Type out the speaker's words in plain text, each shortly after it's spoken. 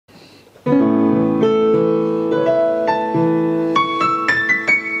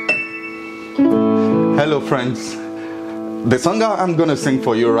Hello friends, the song I'm going to sing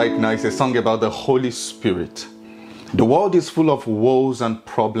for you right now is a song about the Holy Spirit. The world is full of woes and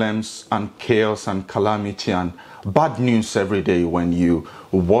problems and chaos and calamity and bad news every day. When you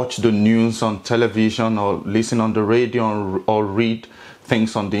watch the news on television or listen on the radio or read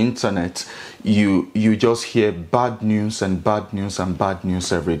things on the internet, you just hear bad news and bad news and bad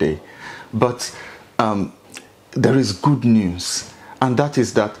news every day. But there is good news. And that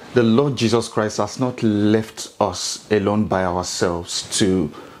is that the Lord Jesus Christ has not left us alone by ourselves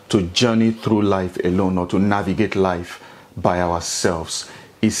to journey through life alone or to navigate life by ourselves.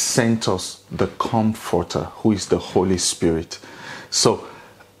 He sent us the Comforter, who is the Holy Spirit. So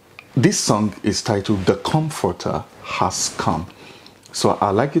this song is titled "The Comforter Has Come." So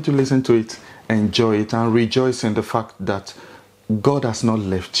I'd like you to listen to it, enjoy it, and rejoice in the fact that God has not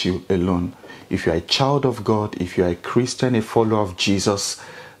left you alone. If you are a child of God, if you are a Christian, a follower of Jesus,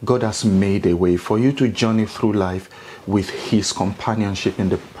 God has made a way for you to journey through life with His companionship in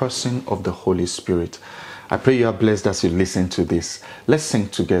the person of the Holy Spirit. I pray you are blessed as you listen to this. Let's sing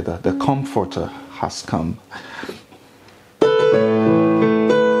together. The Comforter has come.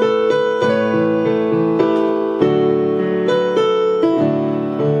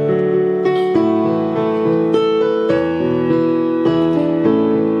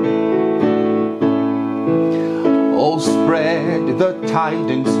 Spread the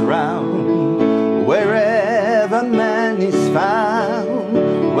tidings round, wherever man is found,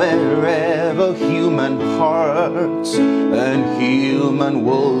 wherever human hearts and human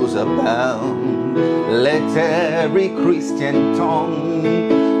woes abound. Let every Christian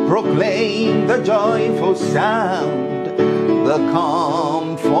tongue proclaim the joyful sound. The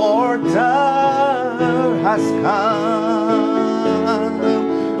Comforter has come.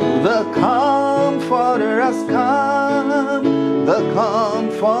 The Comforter has come, the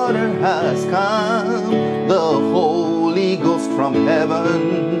Comforter has come, the Holy Ghost from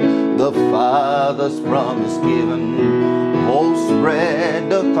heaven, the Father's promise given. Oh, spread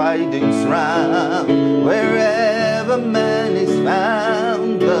the tidings round, wherever man is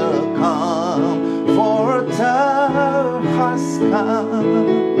found, the Comforter has come.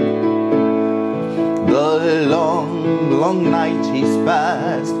 The long, long night is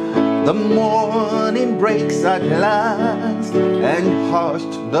past, the morning breaks at last, and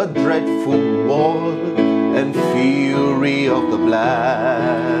hushed the dreadful war and fury of the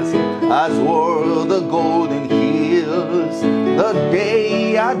blast. As o'er the golden hills the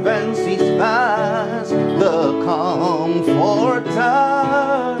day advances fast, the Comforter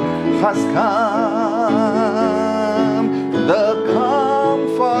has come. The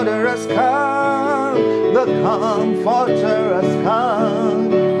Comforter has come. The Comforter has come.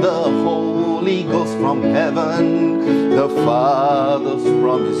 The Holy Ghost from heaven, the Father's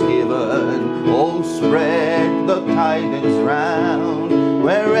promise given. Oh, spread the tidings round,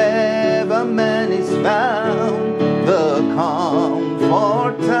 wherever man is found, the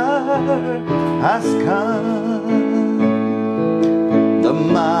Comforter has come. The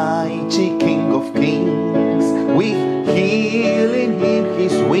mighty King of Kings, with healing in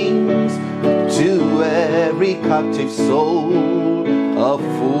His wings, to every captive soul a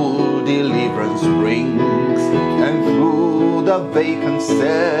full deliverance brings, and through the vacant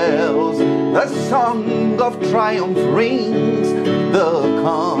cells the song of triumph rings. The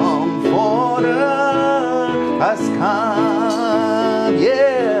Comforter has come,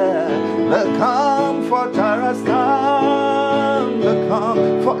 yeah, the Comforter has come, the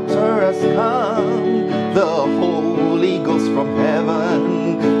Comforter has come, the Holy Ghost from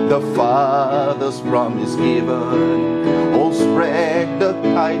heaven, the Father's promise given. Oh, spread the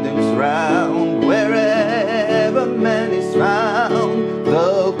tidings round, wherever man is found,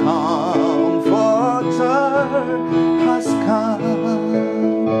 the Comforter has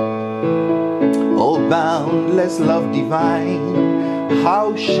come. Oh, boundless love divine,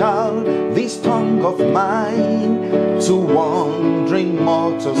 how shall this tongue of mine to wandering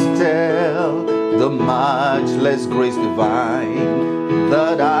mortals tell the matchless grace divine,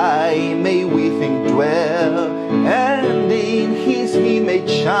 that I may with Him dwell and in His image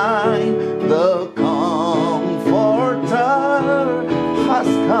shine. The Comforter has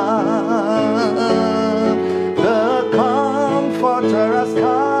come. The Comforter has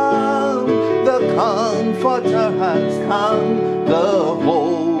come. The Comforter has come. The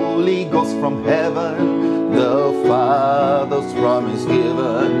Holy Ghost from heaven, the Father's promise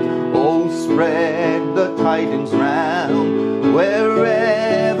given. Oh, spread the tidings round,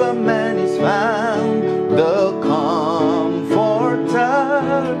 wherever man is found, the Comforter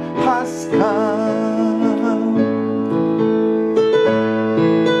has come.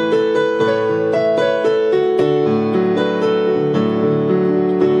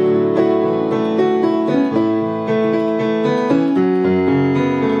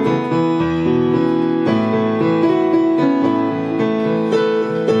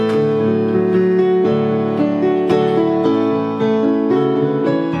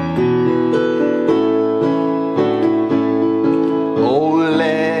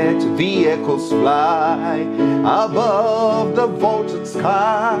 the echoes fly above the vaulted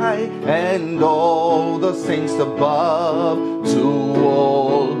sky, and all the saints above to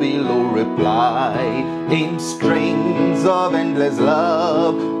all below reply in strings of endless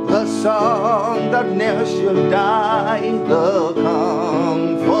love, the song that never shall die. The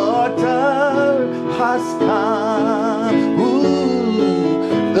Comforter has come.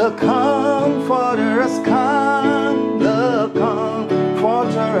 Ooh, the Comforter has come. The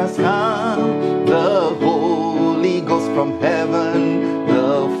Comforter has come. The Holy Ghost from heaven,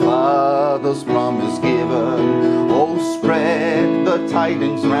 the Father's promise given. Oh, spread the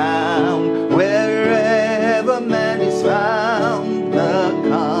tidings round wherever man is found. The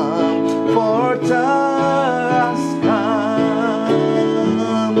Comforter has come.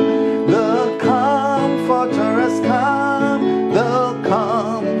 The Comforter has come. The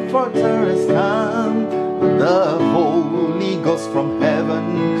Comforter has come. The Holy Ghost from heaven,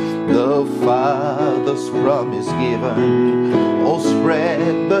 the Father's promise given. Oh,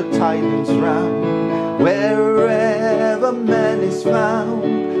 spread the tidings round wherever man is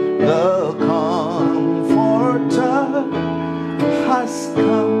found.